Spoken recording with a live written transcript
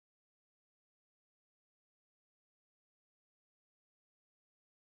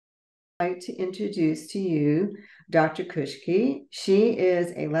like to introduce to you Dr. Kuschke. She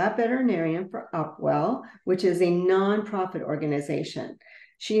is a lab veterinarian for Upwell, which is a nonprofit organization.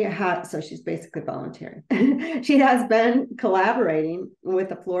 So she's basically volunteering. She has been collaborating with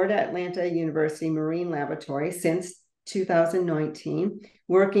the Florida Atlanta University Marine Laboratory since 2019,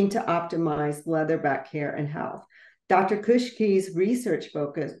 working to optimize leatherback care and health. Dr. Kuschke's research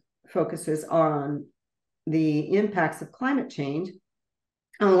focuses on the impacts of climate change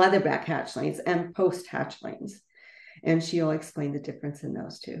on leatherback hatchlings and post-hatchlings. And she'll explain the difference in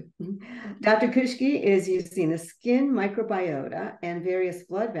those two. Dr. Kuschke is using the skin microbiota and various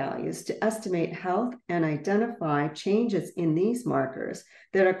blood values to estimate health and identify changes in these markers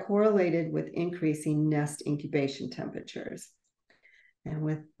that are correlated with increasing nest incubation temperatures. And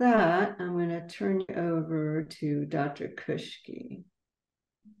with that, I'm going to turn you over to Dr. Kuschke.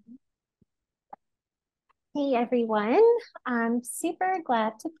 Hey everyone, I'm super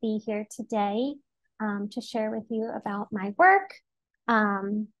glad to be here today to share with you about my work.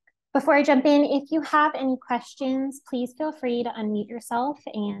 Before I jump in, if you have any questions, please feel free to unmute yourself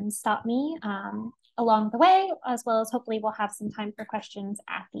and stop me along the way, as well as hopefully we'll have some time for questions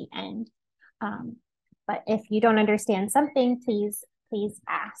at the end. But if you don't understand something, please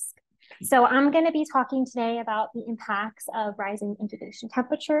ask. So I'm going to be talking today about the impacts of rising incubation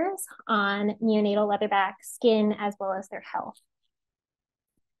temperatures on neonatal leatherback skin as well as their health.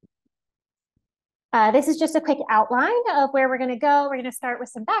 This is just a quick outline of where we're going to go. We're going to start with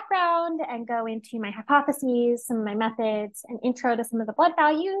some background and go into my hypotheses, some of my methods, an intro to some of the blood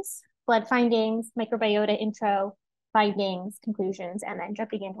values, blood findings, microbiota intro, findings, conclusions, and then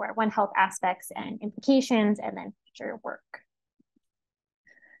jumping into our One Health aspects and implications, and then future work.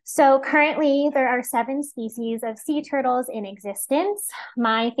 So currently there are 7 species of sea turtles in existence.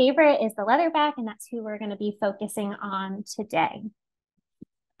 My favorite is the leatherback, and that's who we're going to be focusing on today.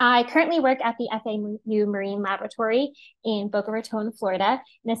 I currently work at the FAU Marine Laboratory in Boca Raton, Florida.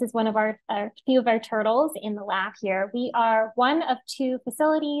 And this is one of our few of our turtles in the lab here. We are one of 2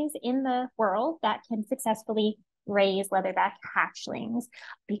 facilities in the world that can successfully raise leatherback hatchlings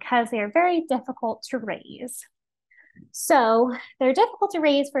because they are very difficult to raise. So they're difficult to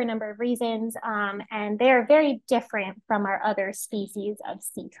raise for a number of reasons, and they're very different from our other species of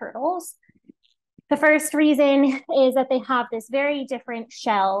sea turtles. The first reason is that they have this very different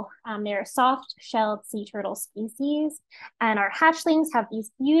shell. They're a soft-shelled sea turtle species, and our hatchlings have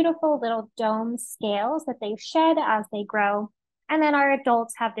these beautiful little dome scales that they shed as they grow. And then our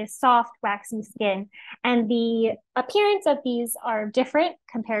adults have this soft, waxy skin. And the appearance of these are different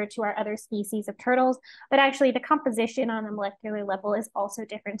compared to our other species of turtles, but actually the composition on a molecular level is also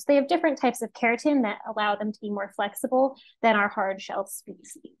different. So they have different types of keratin that allow them to be more flexible than our hard-shelled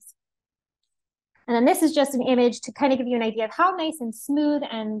species. And then this is just an image to kind of give you an idea of how nice and smooth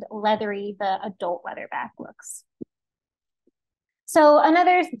and leathery the adult leatherback looks. So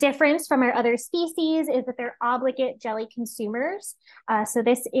another difference from our other species is that they're obligate jelly consumers. So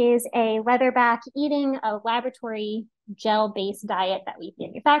this is a leatherback eating a laboratory gel-based diet that we've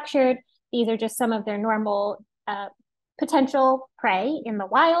manufactured. These are just some of their normal potential prey in the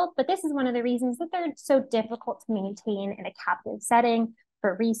wild, but this is one of the reasons that they're so difficult to maintain in a captive setting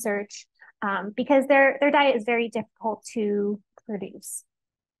for research, because their diet is very difficult to produce.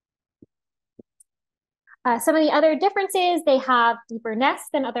 Some of the other differences, they have deeper nests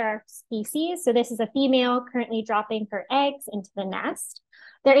than other species. So this is a female currently dropping her eggs into the nest.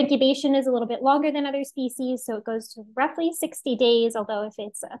 Their incubation is a little bit longer than other species, so it goes to roughly 60 days, although if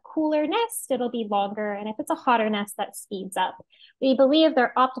it's a cooler nest, it'll be longer, and if it's a hotter nest, that speeds up. We believe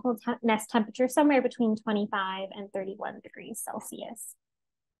their optimal nest temperature is somewhere between 25 and 31 degrees Celsius.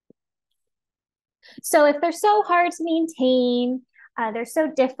 So if they're so hard to maintain, they're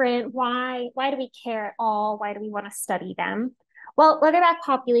so different, why do we care at all? Why do we want to study them? Well, leatherback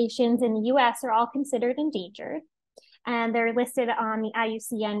populations in the US are all considered endangered, and they're listed on the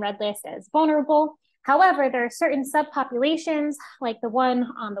IUCN Red List as vulnerable. However, there are certain subpopulations, like the one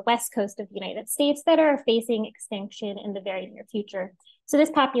on the west coast of the United States, that are facing extinction in the very near future. So this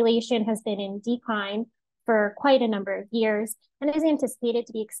population has been in decline for quite a number of years and is anticipated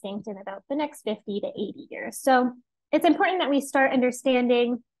to be extinct in about the next 50 to 80 years. So it's important that we start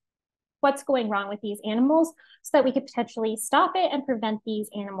understanding what's going wrong with these animals so that we could potentially stop it and prevent these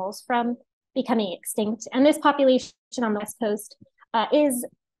animals from becoming extinct. And this population on the West Coast is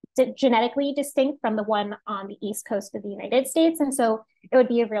genetically distinct from the one on the East Coast of the United States. And so it would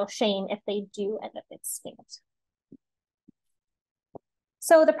be a real shame if they do end up extinct.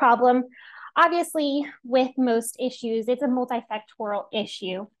 So the problem, obviously, with most issues, it's a multifactorial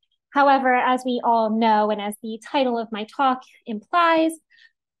issue. However, as we all know, and as the title of my talk implies,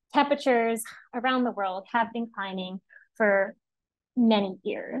 temperatures around the world have been climbing for many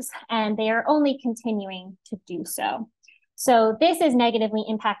years, and they are only continuing to do so. So this is negatively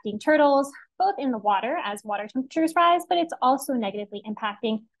impacting turtles, both in the water as water temperatures rise, but it's also negatively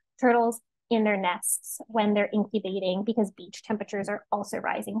impacting turtles in their nests when they're incubating, because beach temperatures are also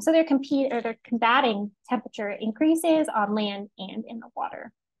rising. So they're combating temperature increases on land and in the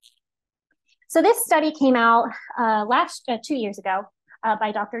water. So this study came out 2 years ago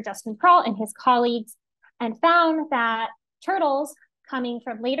by Dr. Justin Prawl and his colleagues, and found that turtles coming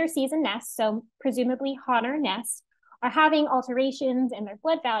from later season nests, so presumably hotter nests, are having alterations in their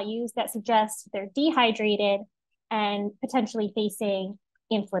blood values that suggest they're dehydrated and potentially facing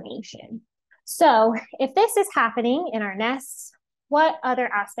inflammation. So if this is happening in our nests, what other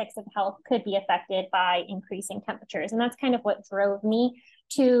aspects of health could be affected by increasing temperatures? And that's kind of what drove me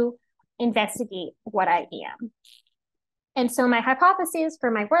to investigate what I am. And so my hypotheses for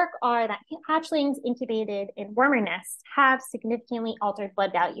my work are that hatchlings incubated in warmer nests have significantly altered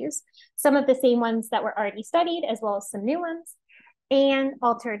blood values, some of the same ones that were already studied, as well as some new ones, and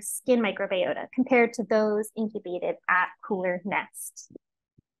altered skin microbiota compared to those incubated at cooler nests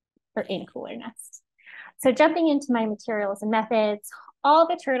or in cooler nests. So jumping into my materials and methods, all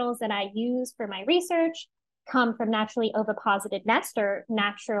the turtles that I use for my research come from naturally oviposited nests, or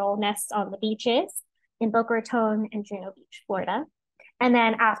natural nests on the beaches in Boca Raton and Juno Beach, Florida. And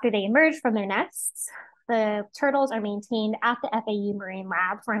then after they emerge from their nests, the turtles are maintained at the FAU Marine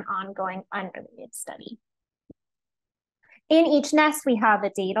Lab for an ongoing unrelated study. In each nest, we have a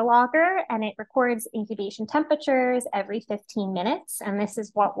data logger, and it records incubation temperatures every 15 minutes. And this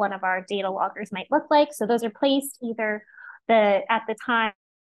is what one of our data loggers might look like. So those are placed either at the time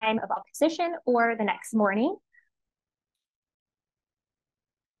of opposition or the next morning.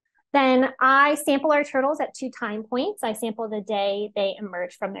 Then I sample our turtles at 2 time points. I sample the day they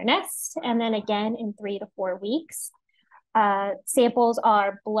emerge from their nest, and then again in 3 to 4 weeks. Samples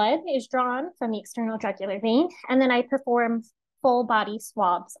are blood is drawn from the external jugular vein, and then I perform full body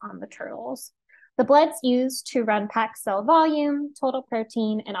swabs on the turtles. The blood's used to run packed cell volume, total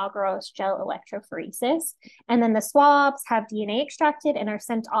protein, and agarose gel electrophoresis. And then the swabs have DNA extracted and are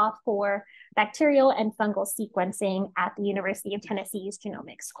sent off for bacterial and fungal sequencing at the University of Tennessee's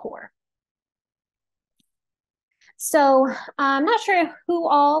Genomics Core. So I'm not sure who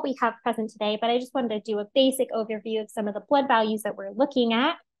all we have present today, but I just wanted to do a basic overview of some of the blood values that we're looking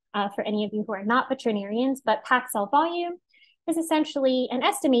at for any of you who are not veterinarians. But packed cell volume is essentially an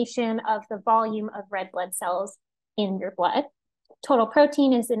estimation of the volume of red blood cells in your blood. Total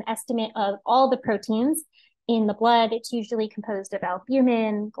protein is an estimate of all the proteins in the blood. It's usually composed of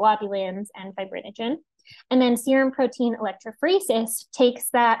albumin, globulins, and fibrinogen. And then serum protein electrophoresis takes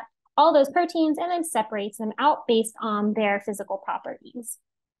all those proteins and then separates them out based on their physical properties.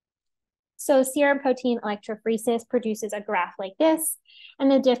 So serum protein electrophoresis produces a graph like this,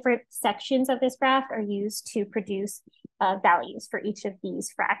 and the different sections of this graph are used to produce values for each of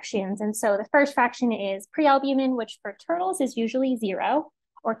these fractions. And so the first fraction is prealbumin, which for turtles is usually 0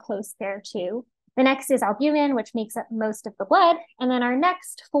 or close thereto. The next is albumin, which makes up most of the blood. And then our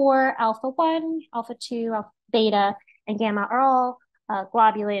next 4, alpha 1, alpha 2, alpha, beta, and gamma are all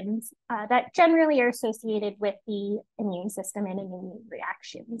globulins that generally are associated with the immune system and immune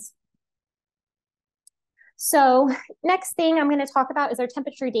reactions. So next thing I'm going to talk about is our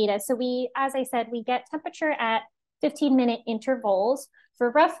temperature data. So as I said, we get temperature at 15-minute intervals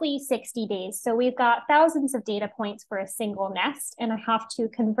for roughly 60 days. So we've got thousands of data points for a single nest, and I have to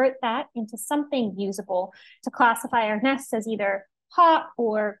convert that into something usable to classify our nests as either hot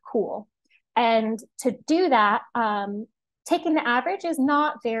or cool. And to do that, taking the average is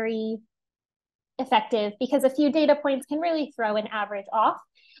not very effective because a few data points can really throw an average off.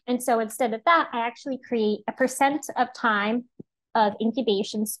 And so instead of that, I actually create a percent of time of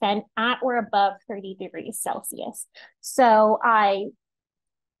incubation spent at or above 30 degrees Celsius. So I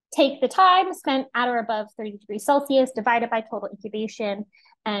take the time spent at or above 30 degrees Celsius, divide it by total incubation,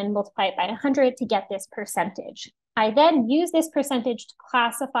 and multiply it by 100 to get this percentage. I then use this percentage to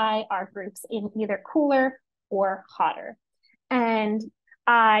classify our groups in either cooler or hotter. And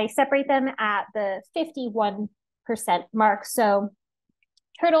I separate them at the 51% mark. So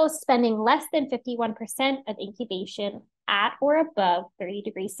turtles spending less than 51% of incubation at or above 30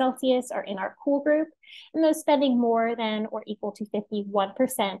 degrees Celsius are in our cool group, and those spending more than or equal to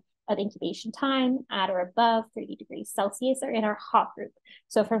 51% of incubation time at or above 30 degrees Celsius are in our hot group.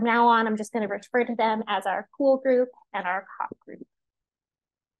 So from now on, I'm just going to refer to them as our cool group and our hot group.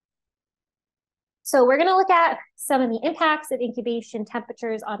 So we're going to look at some of the impacts of incubation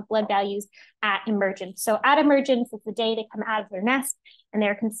temperatures on blood values at emergence. So at emergence, it's the day they come out of their nest, and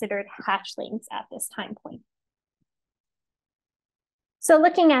they're considered hatchlings at this time point. So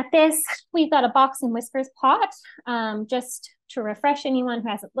looking at this, we've got a box and whiskers plot. Just to refresh anyone who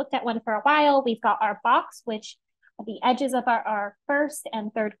hasn't looked at one for a while, we've got our box, which the edges of our first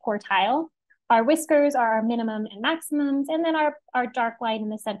and third quartile. Our whiskers are our minimum and maximums, and then our dark line in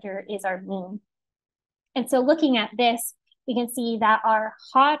the center is our mean. And so looking at this, we can see that our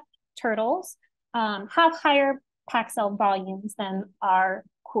hot turtles have higher pack cell volumes than our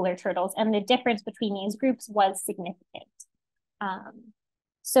cooler turtles, and the difference between these groups was significant.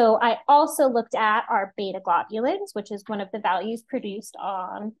 So I also looked at our beta globulins, which is one of the values produced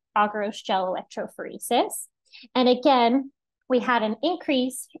on agarose gel electrophoresis. And again, we had an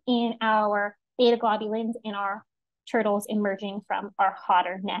increase in our beta globulins in our turtles emerging from our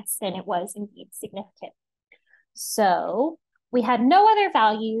hotter nests, and it was indeed significant. So we had no other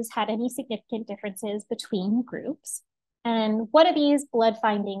values had any significant differences between groups. And what do these blood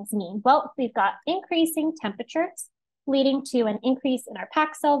findings mean? Well, we've got increasing temperatures leading to an increase in our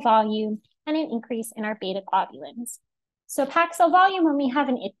pack cell volume and an increase in our beta globulins. So pack cell volume, when we have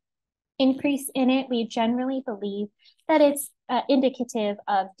an increase in it, we generally believe that it's indicative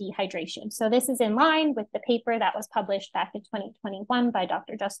of dehydration. So this is in line with the paper that was published back in 2021 by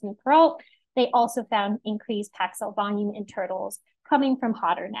Dr. Justin Perrault. They also found increased pack cell volume in turtles coming from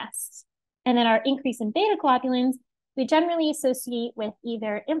hotter nests. And then our increase in beta globulins, we generally associate with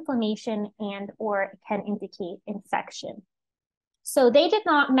either inflammation and or it can indicate infection. So they did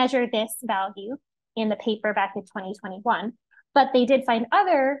not measure this value in the paper back in 2021, but they did find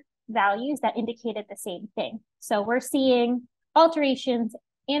other values that indicated the same thing. So we're seeing alterations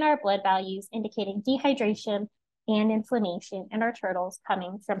in our blood values indicating dehydration and inflammation in our turtles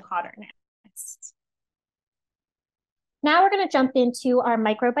coming from hotter nests. Now we're going to jump into our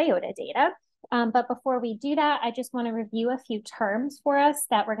microbiota data. But before we do that, I just want to review a few terms for us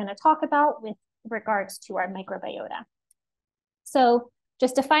that we're going to talk about with regards to our microbiota. So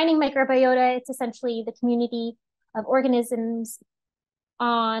just defining microbiota, it's essentially the community of organisms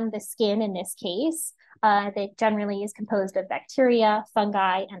on the skin in this case. That generally is composed of bacteria,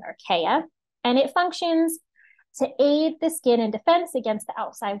 fungi, and archaea. And it functions to aid the skin in defense against the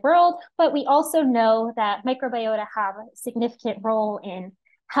outside world. But we also know that microbiota have a significant role in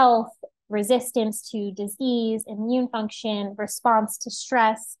health, resistance to disease, immune function, response to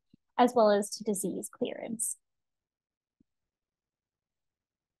stress, as well as to disease clearance.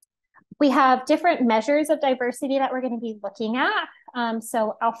 We have different measures of diversity that we're going to be looking at.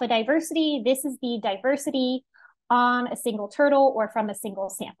 So alpha diversity, this is the diversity on a single turtle or from a single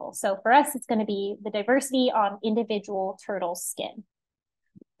sample. So for us, it's going to be the diversity on individual turtle skin.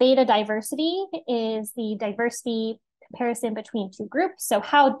 Beta diversity is the diversity comparison between two groups. So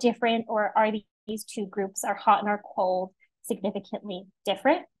how different or are these two groups, are hot and are cold, significantly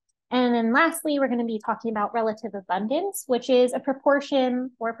different? And then lastly, we're going to be talking about relative abundance, which is a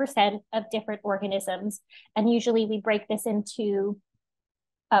proportion or percent of different organisms. And usually we break this into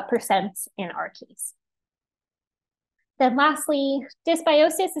percents in our case. Then lastly,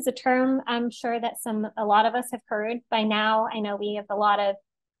 dysbiosis is a term I'm sure that a lot of us have heard by now. I know we have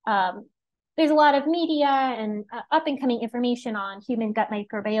there's a lot of media and up and coming information on human gut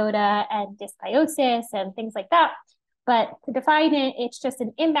microbiota and dysbiosis and things like that. But to define it, it's just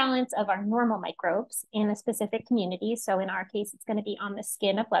an imbalance of our normal microbes in a specific community. So in our case, it's going to be on the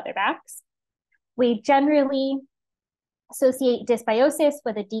skin of leatherbacks. We generally associate dysbiosis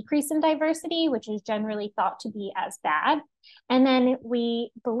with a decrease in diversity, which is generally thought to be as bad. And then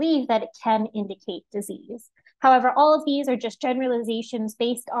we believe that it can indicate disease. However, all of these are just generalizations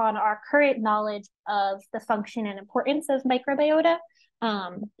based on our current knowledge of the function and importance of microbiota.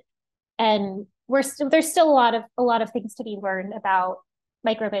 And there's still a lot of things to be learned about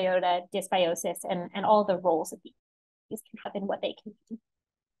microbiota, dysbiosis, and all the roles that these can have and what they can do.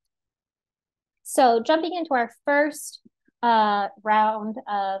 So jumping into our first round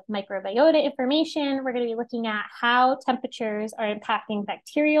of microbiota information, we're going to be looking at how temperatures are impacting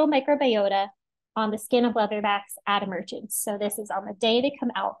bacterial microbiota on the skin of leatherbacks at emergence. So this is on the day they come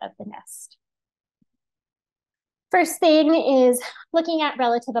out of the nest. First thing is looking at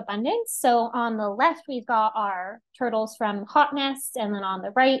relative abundance. So on the left, we've got our turtles from hot nests, and then on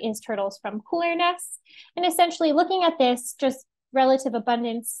the right is turtles from cooler nests. And essentially looking at this, just relative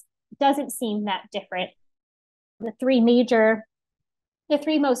abundance doesn't seem that different. The three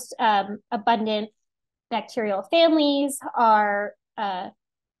most abundant bacterial families are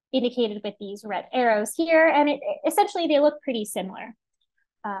indicated with these red arrows here, and essentially they look pretty similar.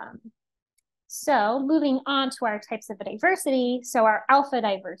 So moving on to our types of diversity. So our alpha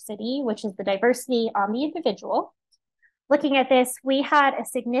diversity, which is the diversity on the individual. Looking at this, we had a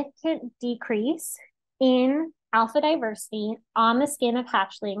significant decrease in alpha diversity on the skin of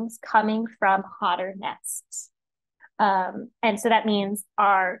hatchlings coming from hotter nests. And so that means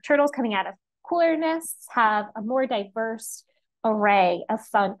our turtles coming out of cooler nests have a more diverse array of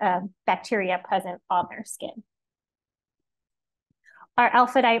bacteria present on their skin. Our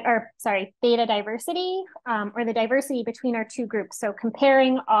beta diversity, or the diversity between our two groups. So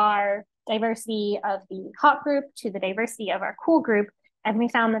comparing our diversity of the hot group to the diversity of our cool group, and we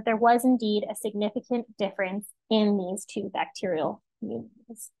found that there was indeed a significant difference in these two bacterial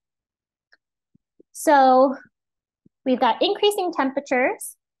communities. So we've got increasing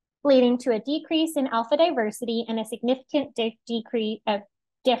temperatures leading to a decrease in alpha diversity and a significant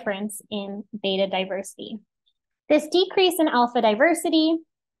difference in beta diversity. This decrease in alpha diversity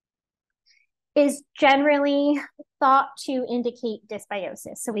is generally thought to indicate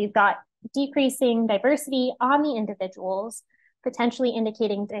dysbiosis. So we've got decreasing diversity on the individuals, potentially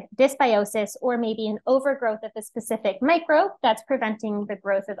indicating dysbiosis or maybe an overgrowth of a specific microbe that's preventing the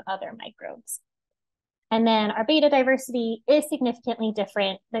growth of other microbes. And then our beta diversity is significantly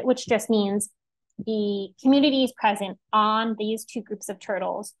different, which just means the communities present on these two groups of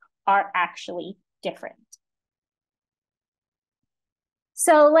turtles are actually different.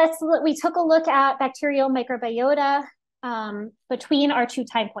 So we took a look at bacterial microbiota between our two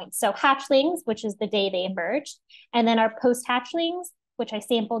time points. So hatchlings, which is the day they emerged, and then our post-hatchlings, which I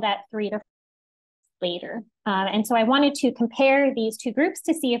sampled at 3 to 4 later. And so I wanted to compare these two groups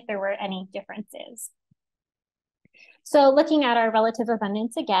to see if there were any differences. So looking at our relative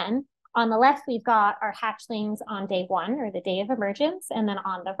abundance again, on the left, we've got our hatchlings on day 1, or the day of emergence. And then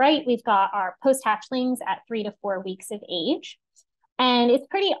on the right, we've got our post-hatchlings at 3 to 4 weeks of age. And it's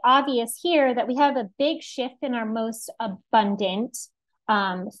pretty obvious here that we have a big shift in our most abundant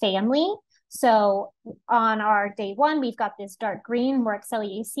family. So on our day 1, we've got this dark green,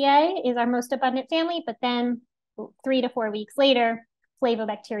 Moraxelliaceae is our most abundant family, but then 3 to 4 weeks later,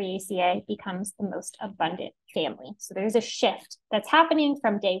 Flavobacteriaceae becomes the most abundant family. So there's a shift that's happening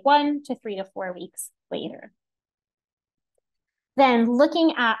from day 1 to 3 to 4 weeks later. Then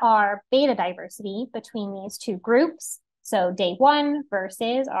looking at our beta diversity between these two groups, so day 1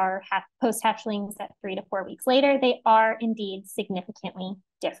 versus our post-hatchlings at 3 to 4 weeks later, they are indeed significantly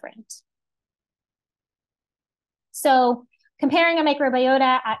different. So comparing a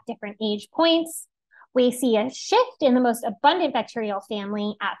microbiota at different age points, we see a shift in the most abundant bacterial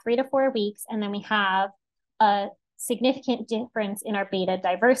family at 3 to 4 weeks, and then we have a significant difference in our beta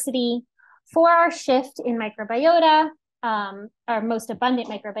diversity. For our shift in microbiota, our most abundant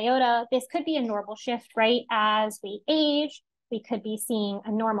microbiota, this could be a normal shift, right? As we age, we could be seeing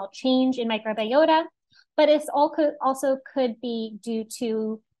a normal change in microbiota, but it's also could be due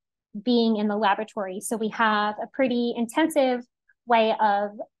to being in the laboratory. So we have a pretty intensive way of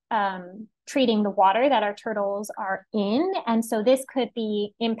treating the water that our turtles are in. And so this could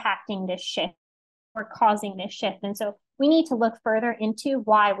be impacting this shift or causing this shift. And so we need to look further into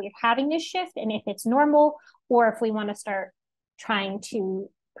why we're having this shift and if it's normal or if we want to start trying to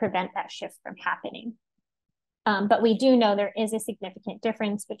prevent that shift from happening. But we do know there is a significant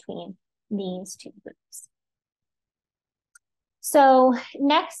difference between these two groups. So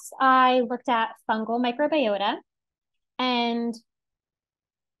next, I looked at fungal microbiota. And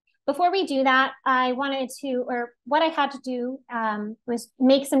before we do that, what I had to do was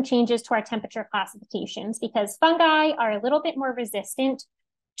make some changes to our temperature classifications because fungi are a little bit more resistant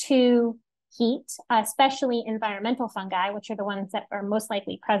to heat, especially environmental fungi, which are the ones that are most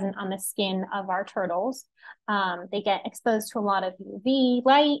likely present on the skin of our turtles. They get exposed to a lot of UV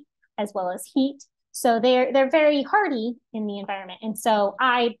light as well as heat. So they're very hardy in the environment. And so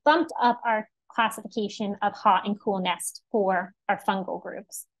I bumped up our classification of hot and cool nest for our fungal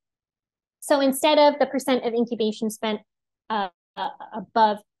groups. So instead of the percent of incubation spent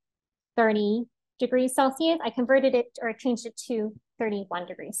above 30 degrees Celsius, I converted it or changed it to 31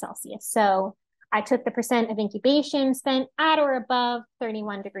 degrees Celsius. So I took the percent of incubation spent at or above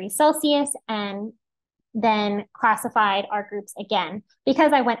 31 degrees Celsius and then classified our groups again.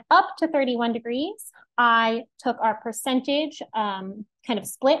 Because I went up to 31 degrees, I took our percentage kind of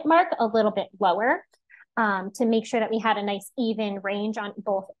split mark a little bit lower to make sure that we had a nice even range on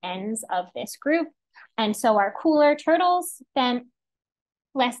both ends of this group. And so our cooler turtles spent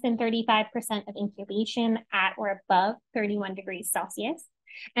less than 35% of incubation at or above 31 degrees Celsius.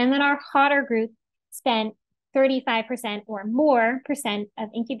 And then our hotter group spent 35% or more percent of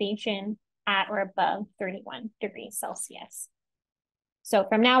incubation at or above 31 degrees Celsius. So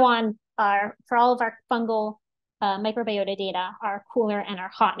from now on, for all of our fungal microbiota data, our cooler and our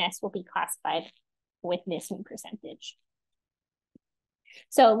hotness will be classified with this new percentage.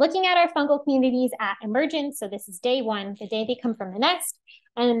 So looking at our fungal communities at emergence, so this is day 1, the day they come from the nest,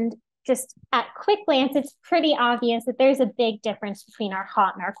 and just at quick glance, it's pretty obvious that there's a big difference between our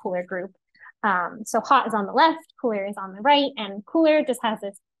hot and our cooler group. So hot is on the left, cooler is on the right, and cooler just has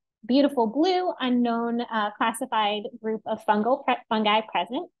this beautiful blue unknown classified group of fungi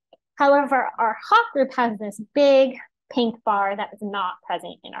present. However, our hot group has this big pink bar that is not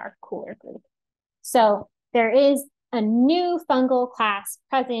present in our cooler group. So there is a new fungal class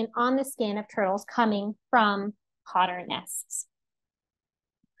present on the skin of turtles coming from hotter nests.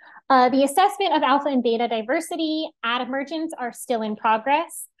 The assessment of alpha and beta diversity at emergence are still in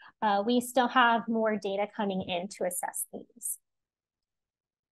progress. We still have more data coming in to assess these.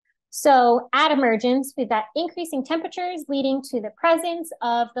 So at emergence, we've got increasing temperatures leading to the presence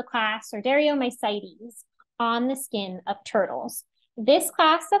of the class Sordereomycetes on the skin of turtles. This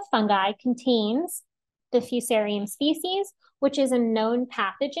class of fungi contains the Fusarium species, which is a known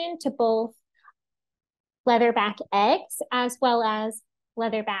pathogen to both leatherback eggs as well as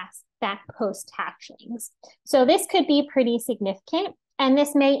leatherback post-hatchlings. So this could be pretty significant, and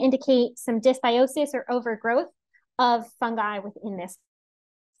this may indicate some dysbiosis or overgrowth of fungi within this.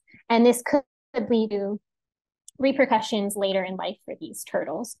 And this could lead to repercussions later in life for these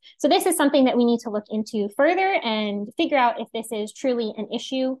turtles. So this is something that we need to look into further and figure out if this is truly an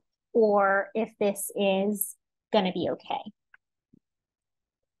issue or if this is going to be okay.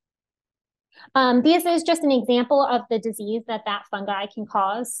 This is just an example of the disease that fungi can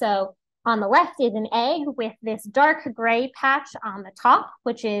cause. So on the left is an egg with this dark gray patch on the top,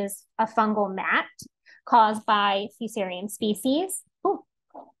 which is a fungal mat caused by Fusarium species. Oh,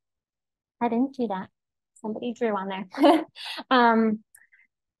 I didn't do that. Somebody drew on there.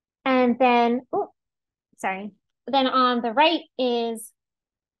 And then, then on the right is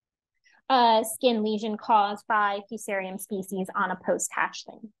a skin lesion caused by Fusarium species on a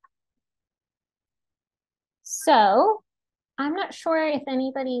post-hatchling. So I'm not sure if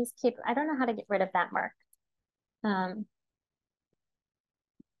anybody's capable. I don't know how to get rid of that mark.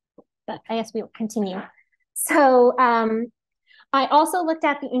 But I guess we will continue. So I also looked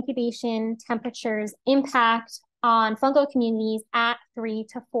at the incubation temperature's impact on fungal communities at 3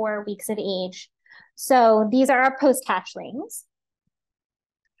 to 4 weeks of age. So these are our post-hatchlings.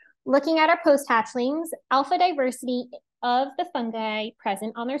 Looking at our post-hatchlings, alpha diversity of the fungi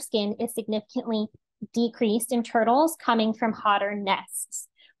present on their skin is significantly decreased in turtles coming from hotter nests,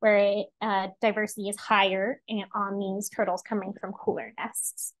 where diversity is higher on these turtles coming from cooler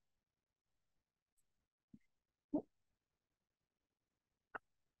nests.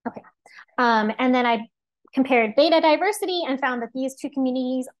 Okay, and then I compared beta diversity and found that these two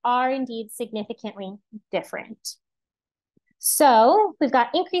communities are indeed significantly different. So we've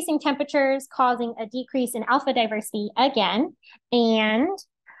got increasing temperatures causing a decrease in alpha diversity again, and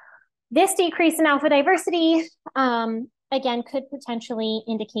this decrease in alpha diversity, again, could potentially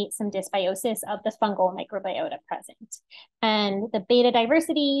indicate some dysbiosis of the fungal microbiota present. And the beta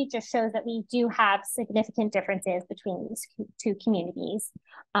diversity just shows that we do have significant differences between these two communities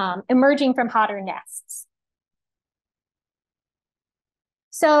emerging from hotter nests.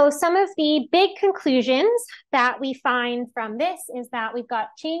 So some of the big conclusions that we find from this is that we've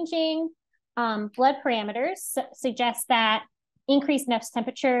got changing blood parameters, suggest that increased nest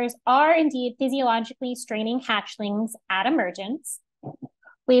temperatures are indeed physiologically straining hatchlings at emergence.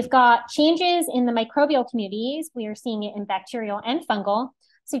 We've got changes in the microbial communities. We are seeing it in bacterial and fungal,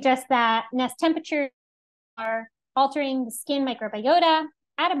 suggests that nest temperatures are altering the skin microbiota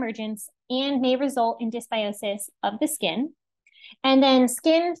at emergence and may result in dysbiosis of the skin. And then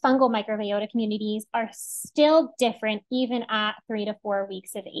skin fungal microbiota communities are still different even at 3 to 4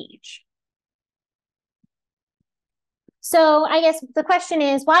 weeks of age. So I guess the question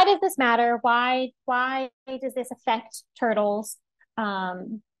is, why does this matter? Why does this affect turtles?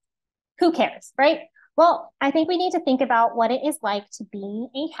 Who cares, right? Well, I think we need to think about what it is like to be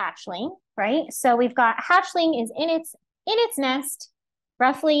a hatchling, right? So we've got hatchling is in its nest,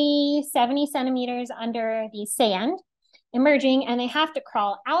 roughly 70 centimeters under the sand, emerging, and they have to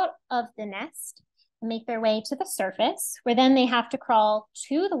crawl out of the nest and make their way to the surface, where then they have to crawl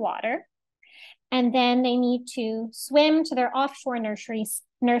to the water. And then they need to swim to their offshore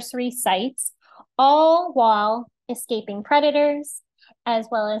nursery sites, all while escaping predators, as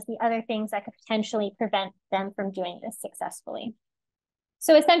well as the other things that could potentially prevent them from doing this successfully.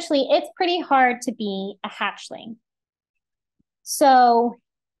 So essentially, it's pretty hard to be a hatchling. So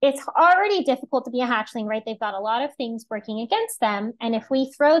it's already difficult to be a hatchling, right? They've got a lot of things working against them. And if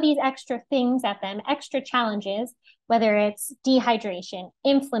we throw these extra things at them, extra challenges, whether it's dehydration,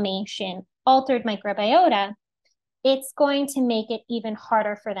 inflammation, altered microbiota, it's going to make it even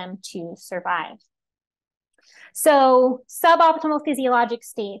harder for them to survive. So suboptimal physiologic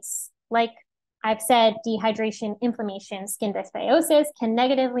states, like I've said, dehydration, inflammation, skin dysbiosis can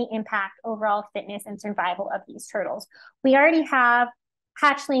negatively impact overall fitness and survival of these turtles. We already have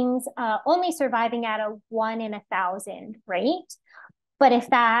hatchlings only surviving at a 1 in 1,000 rate. But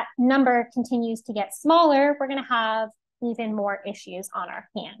if that number continues to get smaller, we're going to have even more issues on our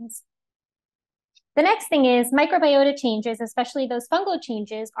hands. The next thing is microbiota changes, especially those fungal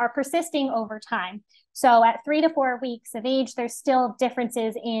changes, are persisting over time. So at 3 to 4 weeks of age, there's still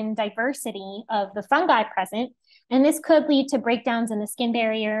differences in diversity of the fungi present. And this could lead to breakdowns in the skin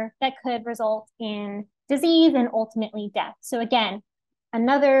barrier that could result in disease and ultimately death. So again,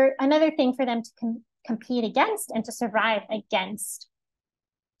 another thing for them to compete against and to survive against.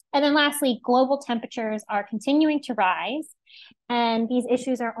 And then lastly, global temperatures are continuing to rise, and these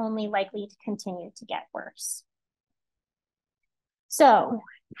issues are only likely to continue to get worse. So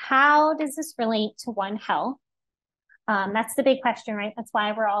how does this relate to One Health? That's the big question, right? That's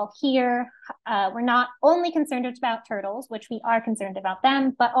why we're all here. We're not only concerned about turtles, which we are concerned about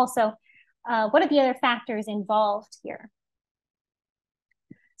them, but also what are the other factors involved here?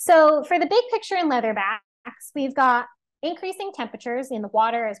 So for the big picture in leatherbacks, we've got increasing temperatures in the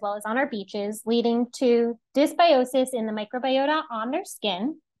water as well as on our beaches, leading to dysbiosis in the microbiota on their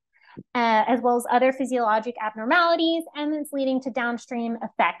skin, as well as other physiologic abnormalities, and it's leading to downstream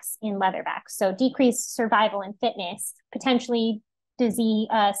effects in leatherbacks. So decreased survival and fitness, potentially disease,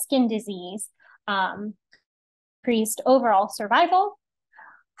 skin disease, increased overall survival.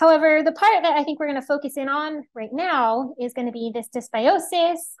 However, the part that I think we're going to focus in on right now is going to be this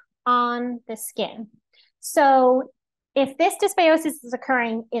dysbiosis on the skin. So if this dysbiosis is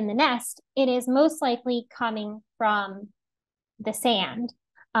occurring in the nest, it is most likely coming from the sand.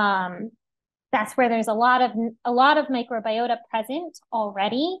 That's where there's a lot of microbiota present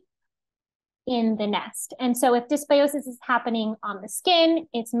already in the nest. And so if dysbiosis is happening on the skin,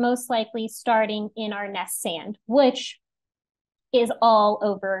 it's most likely starting in our nest sand, which is all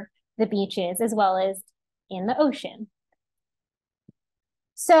over the beaches as well as in the ocean.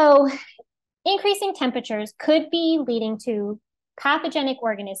 So increasing temperatures could be leading to pathogenic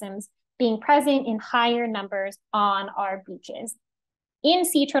organisms being present in higher numbers on our beaches, in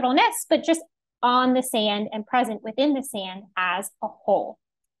sea turtle nests, but just on the sand and present within the sand as a whole.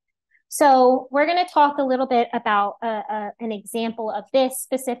 So we're going to talk a little bit about an example of this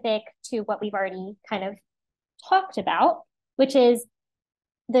specific to what we've already kind of talked about, which is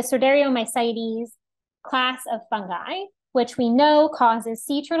the Sorderomycetes class of fungi, which we know causes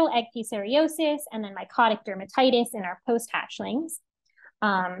sea turtle egg fusariosis and then mycotic dermatitis in our post-hatchlings.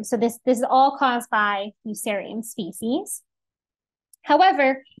 So this is all caused by Fusarium species.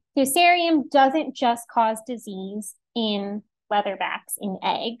 However, Fusarium doesn't just cause disease in leatherbacks in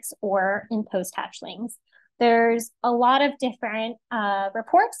eggs or in post-hatchlings. There's a lot of different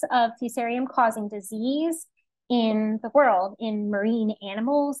reports of Fusarium causing disease in the world, in marine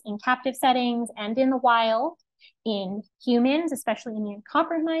animals, in captive settings, and in the wild, in humans, especially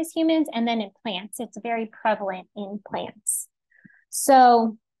immunocompromised humans, and then in plants. It's very prevalent in plants.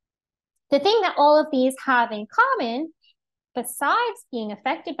 So the thing that all of these have in common, besides being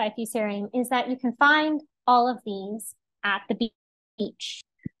affected by Fusarium, is that you can find all of these at the beach.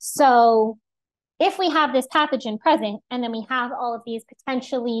 So if we have this pathogen present, and then we have all of these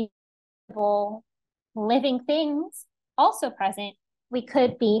potentially living things also present, we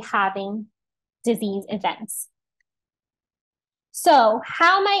could be having disease events. So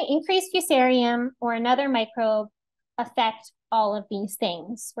how might increased Fusarium or another microbe affect all of these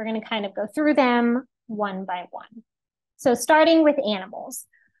things? We're going to kind of go through them one by one. So starting with animals.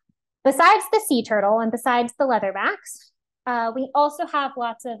 Besides the sea turtle and besides the leatherbacks, we also have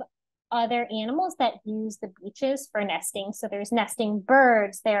lots of other animals that use the beaches for nesting. So there's nesting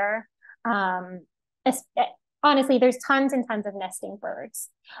birds. There honestly, there's tons and tons of nesting birds.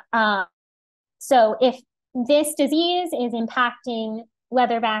 So if this disease is impacting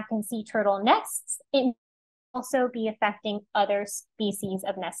leatherback and sea turtle nests, it may also be affecting other species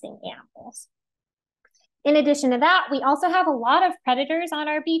of nesting animals. In addition to that, we also have a lot of predators on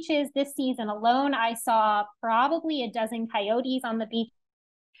our beaches. This season alone, I saw probably a dozen coyotes on the beach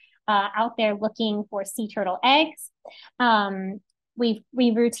out there looking for sea turtle eggs. We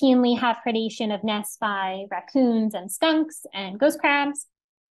routinely have predation of nests by raccoons and skunks and ghost crabs.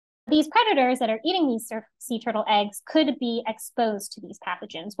 these predators that are eating these sea turtle eggs could be exposed to these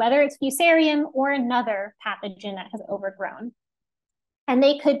pathogens, whether it's Fusarium or another pathogen that has overgrown. And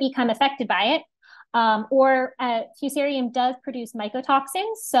they could become affected by it. Fusarium does produce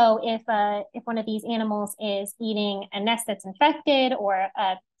mycotoxins. So if one of these animals is eating a nest that's infected or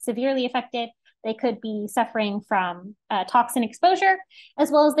severely affected, they could be suffering from toxin exposure,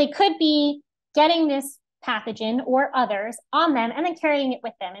 as well as they could be getting this pathogen or others on them and then carrying it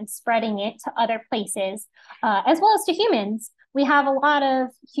with them and spreading it to other places, as well as to humans. We have a lot of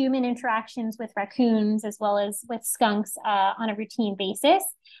human interactions with raccoons as well as with skunks on a routine basis.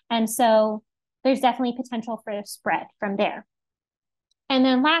 And so there's definitely potential for spread from there. And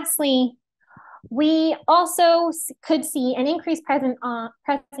then lastly, we also could see an increased presence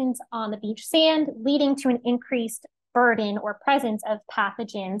on the beach sand, leading to an increased burden or presence of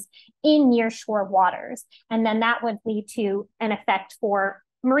pathogens in nearshore waters. And then that would lead to an effect for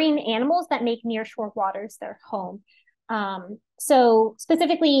marine animals that make nearshore waters their home. So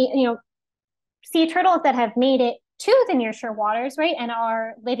specifically, sea turtles that have made it to the nearshore waters, right, and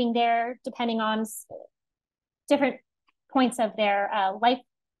are living there depending on different points of their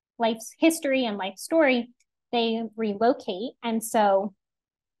life's history and life story, they relocate. And so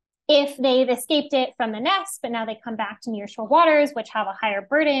if they've escaped it from the nest, but now they come back to nearshore waters, which have a higher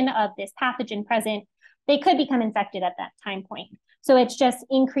burden of this pathogen present, they could become infected at that time point. So it's just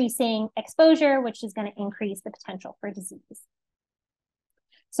increasing exposure, which is going to increase the potential for disease.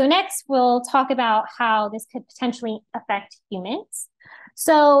 So next, we'll talk about how this could potentially affect humans.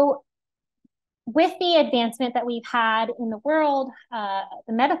 So with the advancement that we've had in the world, the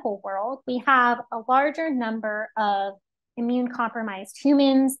medical world, we have a larger number of immune-compromised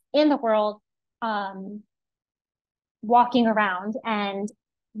humans in the world walking around. And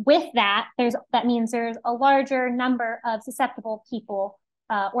with that, that means there's a larger number of susceptible people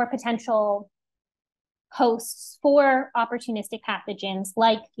or potential hosts for opportunistic pathogens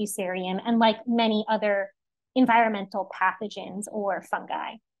like Fusarium and like many other environmental pathogens or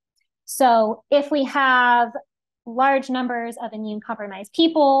fungi. So if we have large numbers of immune-compromised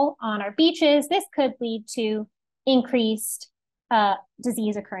people on our beaches, this could lead to increased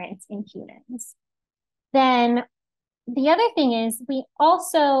disease occurrence in humans. Then the other thing is we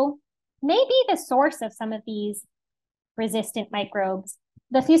also may be the source of some of these resistant microbes.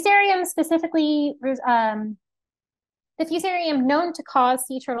 The Fusarium specifically, the Fusarium known to cause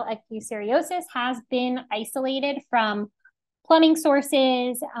sea turtle egg fusariosis has been isolated from plumbing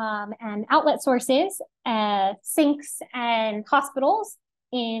sources and outlet sources, sinks and hospitals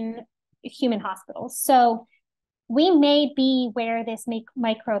in human hospitals. So we may be where this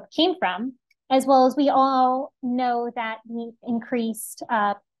microbe came from, as well as we all know that the increased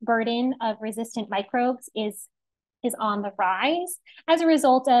burden of resistant microbes is on the rise as a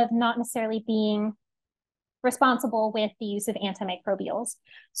result of not necessarily being responsible with the use of antimicrobials.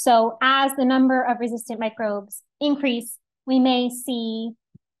 So as the number of resistant microbes increase, we may see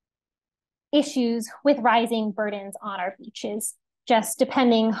issues with rising burdens on our beaches, just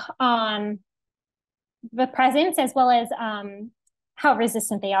depending on the presence as well as how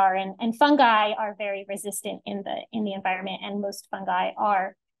resistant they are. And fungi are very resistant in the environment, and most fungi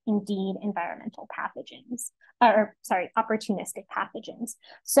are indeed environmental pathogens, opportunistic pathogens.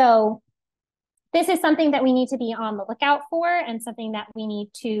 So this is something that we need to be on the lookout for, and something that we need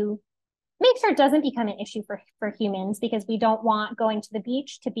to make sure doesn't become an issue for humans, because we don't want going to the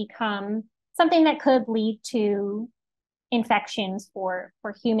beach to become something that could lead to infections for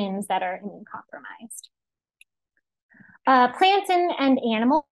humans that are immune compromised. Plants and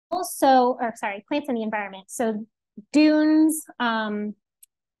animals, plants in the environment. So dunes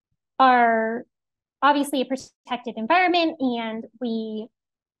are obviously a protected environment, and we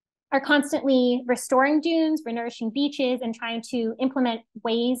are constantly restoring dunes, renourishing beaches, and trying to implement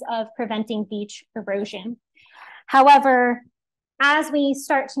ways of preventing beach erosion. However, as we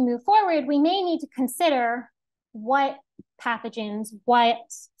start to move forward, we may need to consider what pathogens, what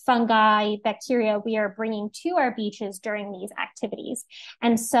fungi, bacteria we are bringing to our beaches during these activities.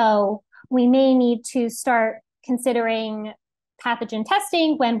 And so we may need to start considering pathogen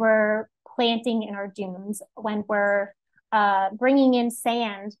testing when we're planting in our dunes, when we're bringing in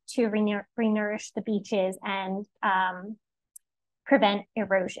sand to renourish the beaches and prevent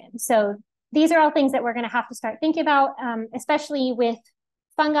erosion. So these are all things that we're going to have to start thinking about, especially with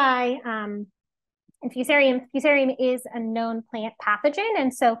fungi and Fusarium. Fusarium is a known plant pathogen.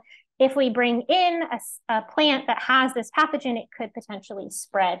 And so if we bring in a plant that has this pathogen, it could potentially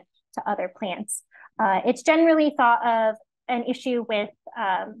spread to other plants. It's generally thought of an issue with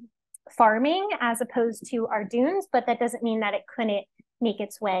farming as opposed to our dunes, but that doesn't mean that it couldn't make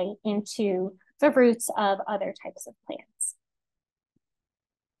its way into the roots of other types of plants.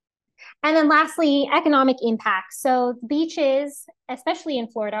 And then lastly, economic impact. So beaches, especially in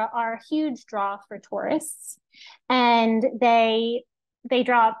Florida, are a huge draw for tourists. And they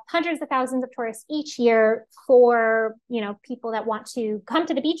draw hundreds of thousands of tourists each year for, people that want to come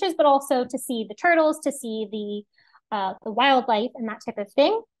to the beaches, but also to see the turtles, to see the wildlife and that type of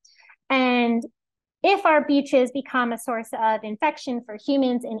thing. And if our beaches become a source of infection for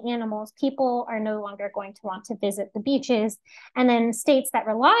humans and animals, people are no longer going to want to visit the beaches. And then states that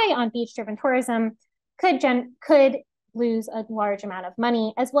rely on beach-driven tourism could lose a large amount of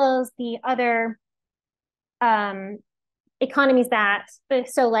money, as well as the other economies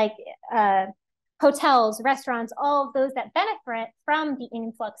like hotels, restaurants, all of those that benefit from the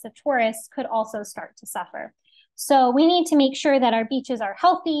influx of tourists could also start to suffer. So we need to make sure that our beaches are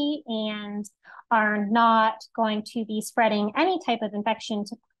healthy and are not going to be spreading any type of infection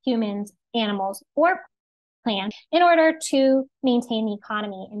to humans, animals, or plants in order to maintain the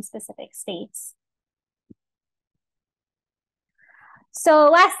economy in specific states. So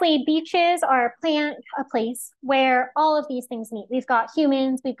lastly, beaches are a place where all of these things meet. We've got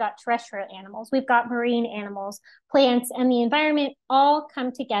humans, we've got terrestrial animals, we've got marine animals, plants, and the environment all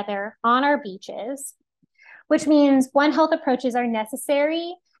come together on our beaches, which means One Health approaches are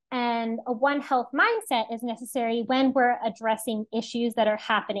necessary, and a One Health mindset is necessary when we're addressing issues that are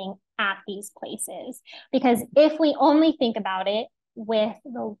happening at these places. Because if we only think about it with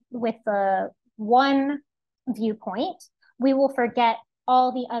the one viewpoint, we will forget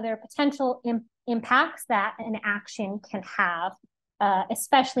all the other potential impacts that an action can have,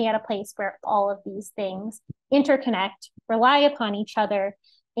 especially at a place where all of these things interconnect, rely upon each other,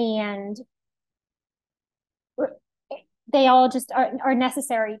 and they all just are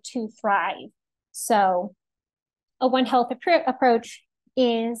necessary to thrive. So a One Health approach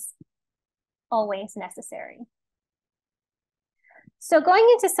is always necessary. So going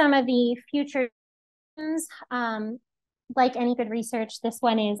into some of the future, like any good research, this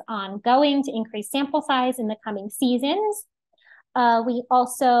one is ongoing to increase sample size in the coming seasons. We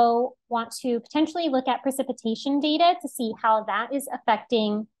also want to potentially look at precipitation data to see how that is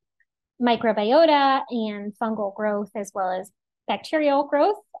affecting microbiota and fungal growth, as well as bacterial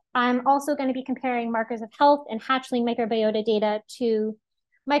growth. I'm also going to be comparing markers of health and hatchling microbiota data to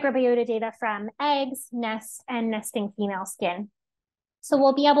microbiota data from eggs, nests, and nesting female skin. So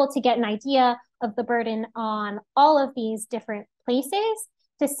we'll be able to get an idea of the burden on all of these different places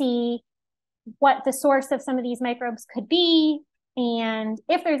to see what the source of some of these microbes could be, and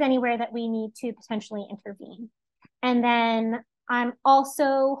if there's anywhere that we need to potentially intervene. And then I'm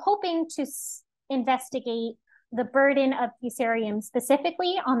also hoping to investigate the burden of Fusarium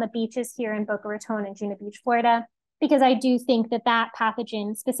specifically on the beaches here in Boca Raton and Juno Beach, Florida, because I do think that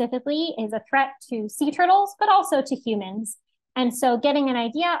pathogen specifically is a threat to sea turtles, but also to humans. And so getting an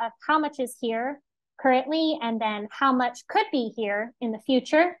idea of how much is here currently and then how much could be here in the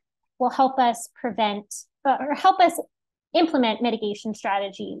future will help us implement mitigation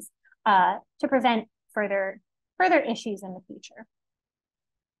strategies to prevent further issues in the future.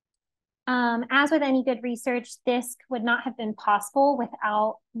 As with any good research, this would not have been possible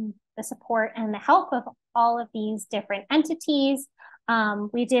without the support and the help of all of these different entities.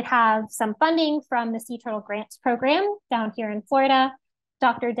 We did have some funding from the Sea Turtle Grants Program down here in Florida.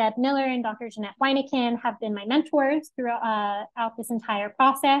 Dr. Deb Miller and Dr. Jeanette Weineken have been my mentors throughout this entire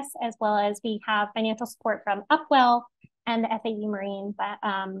process, as well as we have financial support from Upwell and the FAU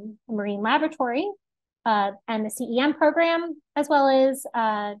Marine Laboratory and the CEM program, as well as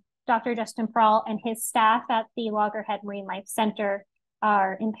Dr. Justin Prawl and his staff at the Loggerhead Marine Life Center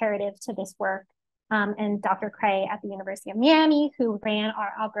are imperative to this work. And Dr. Cray at the University of Miami, who ran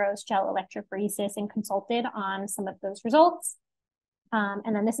our Algro's gel electrophoresis and consulted on some of those results.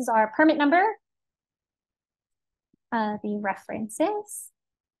 And then this is our permit number, the references,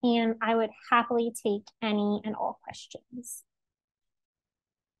 and I would happily take any and all questions.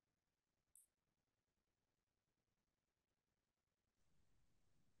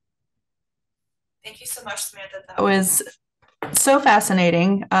 Thank you so much, Samantha. That was so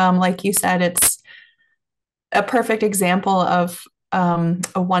fascinating. Like you said, it's a perfect example of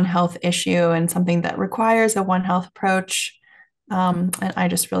a One Health issue and something that requires a One Health approach. And I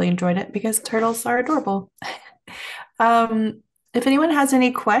just really enjoyed it because turtles are adorable. If anyone has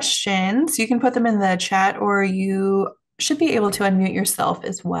any questions, you can put them in the chat, or you should be able to unmute yourself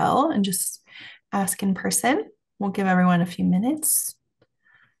as well and just ask in person. We'll give everyone a few minutes.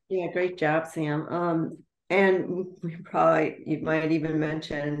 Yeah, great job, Sam. And you might even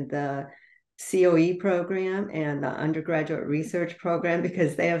mention the COE program and the undergraduate research program,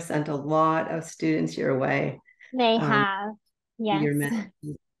 because they have sent a lot of students your way. They have, yes.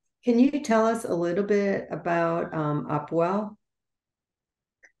 Can you tell us a little bit about Upwell?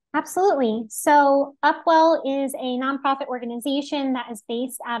 Absolutely. So Upwell is a nonprofit organization that is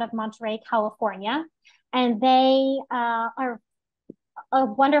based out of Monterey, California, and they are a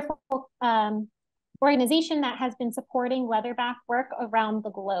wonderful organization that has been supporting leatherback work around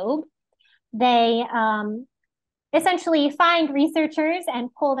the globe. They essentially find researchers and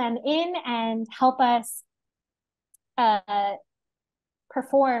pull them in and help us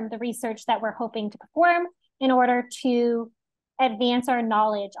perform the research that we're hoping to perform in order to advance our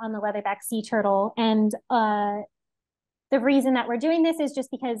knowledge on the leatherback sea turtle. And the reason that we're doing this is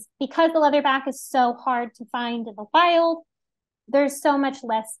just because the leatherback is so hard to find in the wild, there's so much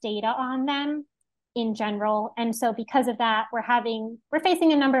less data on them in general. And so because of that, we're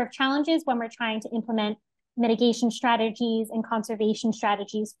facing a number of challenges when we're trying to implement mitigation strategies and conservation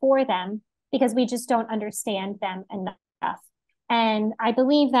strategies for them, because we just don't understand them enough. And I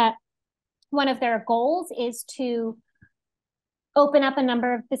believe that one of their goals is to open up a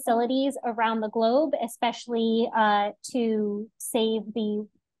number of facilities around the globe, especially to save the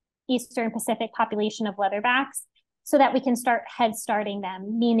Eastern Pacific population of leatherbacks, so that we can start head starting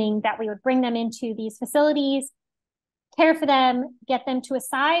them, meaning that we would bring them into these facilities, care for them, get them to a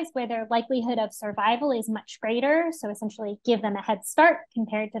size where their likelihood of survival is much greater. So essentially give them a head start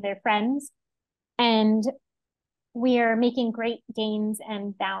compared to their friends. And we are making great gains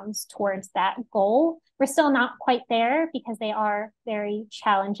and bounds towards that goal. We're still not quite there because they are very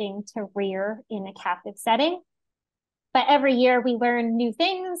challenging to rear in a captive setting. But every year we learn new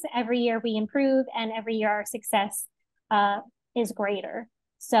things, every year we improve, and every year our success is greater.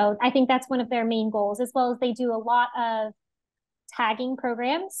 So I think that's one of their main goals, as well as they do a lot of tagging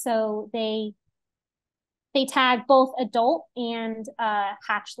programs. So they tag both adult and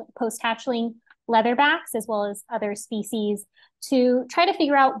post-hatchling leatherbacks, as well as other species, to try to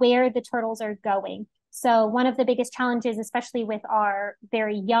figure out where the turtles are going. So one of the biggest challenges, especially with our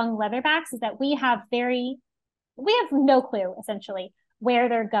very young leatherbacks, is that we have no clue, essentially, where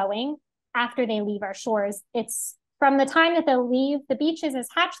they're going after they leave our shores. It's from the time that they'll leave the beaches as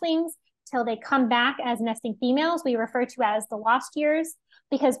hatchlings till they come back as nesting females, we refer to as the lost years,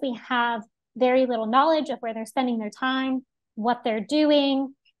 because we have very little knowledge of where they're spending their time, what they're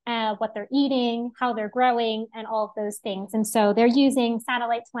doing, what they're eating, how they're growing, and all of those things. And so they're using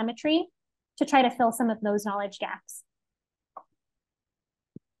satellite telemetry to try to fill some of those knowledge gaps.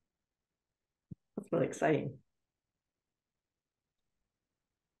 That's really exciting.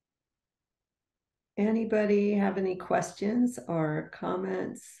 Anybody have any questions or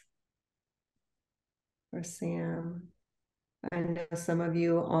comments for Sam? I know some of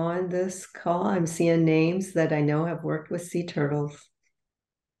you on this call, I'm seeing names that I know have worked with sea turtles.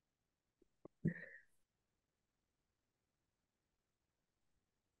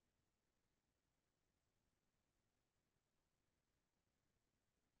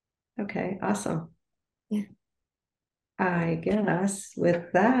 Okay, awesome. Yeah. I guess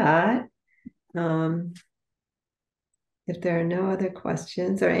with that, if there are no other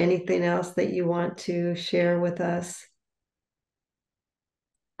questions or anything else that you want to share with us.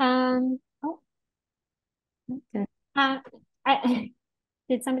 Okay.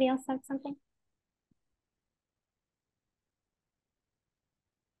 Did somebody else have something?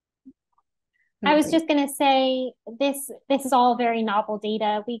 I was just going to say this is all very novel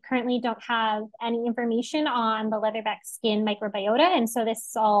data. We currently don't have any information on the leatherback skin microbiota. And so this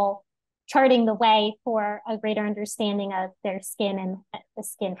is all charting the way for a greater understanding of their skin and the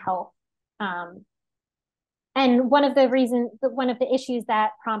skin health. And one of the issues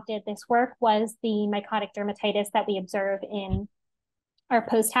that prompted this work was the mycotic dermatitis that we observe in our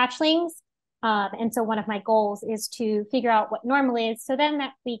post-hatchlings. And so one of my goals is to figure out what normal is, so then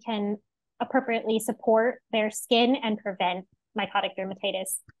that we can appropriately support their skin and prevent mycotic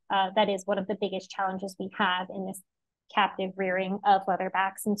dermatitis. That is one of the biggest challenges we have in this captive rearing of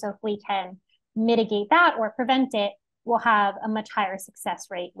leatherbacks. And so if we can mitigate that or prevent it, we'll have a much higher success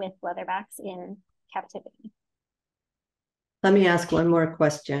rate with leatherbacks in captivity. Let me ask one more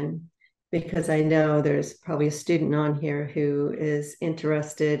question, because I know there's probably a student on here who is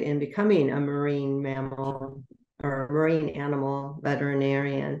interested in becoming a marine mammal or a marine animal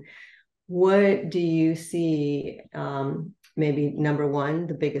veterinarian. What do you see, maybe number one,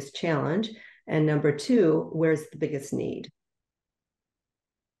 the biggest challenge, and number two, where's the biggest need?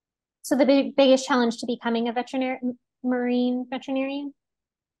 So the biggest challenge to becoming a marine veterinarian?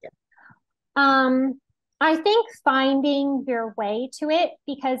 Yeah. I think finding your way to it,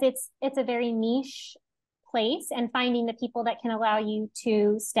 because it's a very niche place, and finding the people that can allow you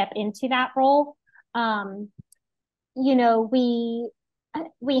to step into that role. Um, you know, we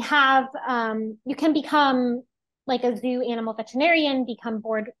have you can become like a zoo animal veterinarian, become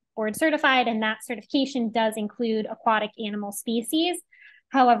board certified, and that certification does include aquatic animal species.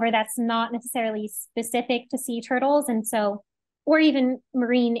 However, that's not necessarily specific to sea turtles, and so or even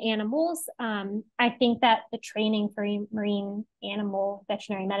marine animals. I think that the training for marine animal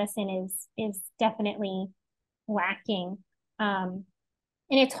veterinary medicine is definitely lacking. And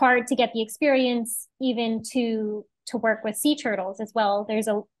it's hard to get the experience even to work with sea turtles as well. There's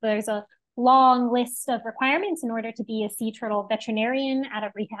a long list of requirements in order to be a sea turtle veterinarian at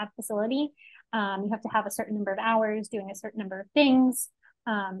a rehab facility. You have to have a certain number of hours doing a certain number of things.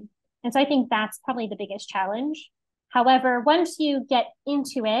 And so I think that's probably the biggest challenge. However, once you get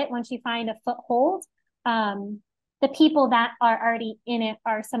into it, once you find a foothold, the people that are already in it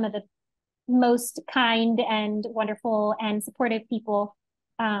are some of the most kind and wonderful and supportive people.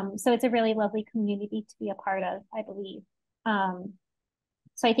 So it's a really lovely community to be a part of, I believe.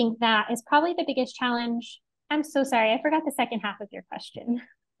 So I think that is probably the biggest challenge. I'm so sorry, I forgot the second half of your question.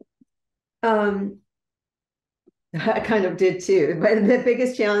 I kind of did too, but the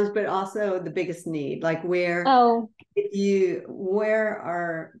biggest challenge, but also the biggest need, like where I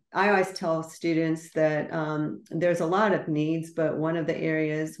always tell students that there's a lot of needs, but one of the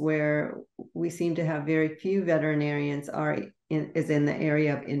areas where we seem to have very few veterinarians is in the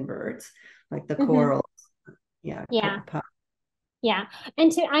area of inverts, like the corals. Yeah. Yeah.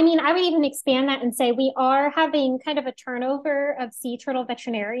 And I would even expand that and say we are having kind of a turnover of sea turtle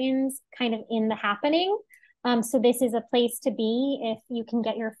veterinarians kind of in the happening. So this is a place to be if you can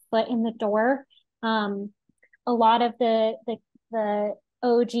get your foot in the door. A lot of the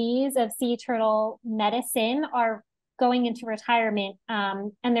OGs of sea turtle medicine are going into retirement,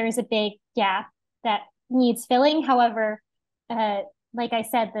 and there's a big gap that needs filling. However, like I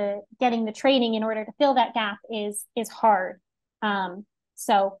said, getting the training in order to fill that gap is hard.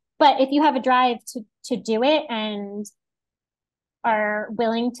 But if you have a drive to do it and are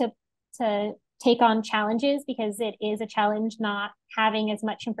willing to take on challenges, because it is a challenge not having as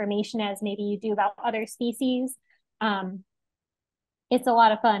much information as maybe you do about other species. It's a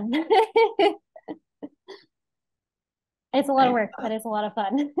lot of fun. It's a lot of work, but it's a lot of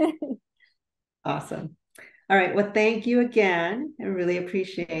fun. Awesome. All right. Well, thank you again. I really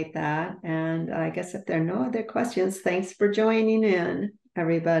appreciate that. And I guess if there are no other questions, thanks for joining in,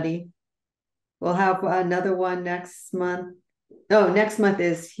 everybody. We'll have another one next month. Oh, next month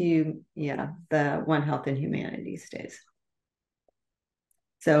is the One Health and Humanities Days.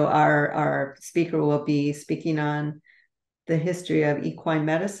 So our speaker will be speaking on the history of equine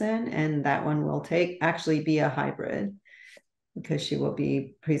medicine, and that one will actually be a hybrid because she will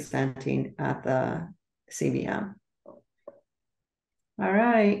be presenting at the CVM. All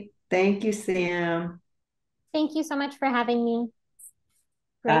right. Thank you, Sam. Thank you so much for having me.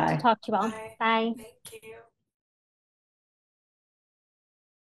 Great to talk to you all. Bye. Thank you.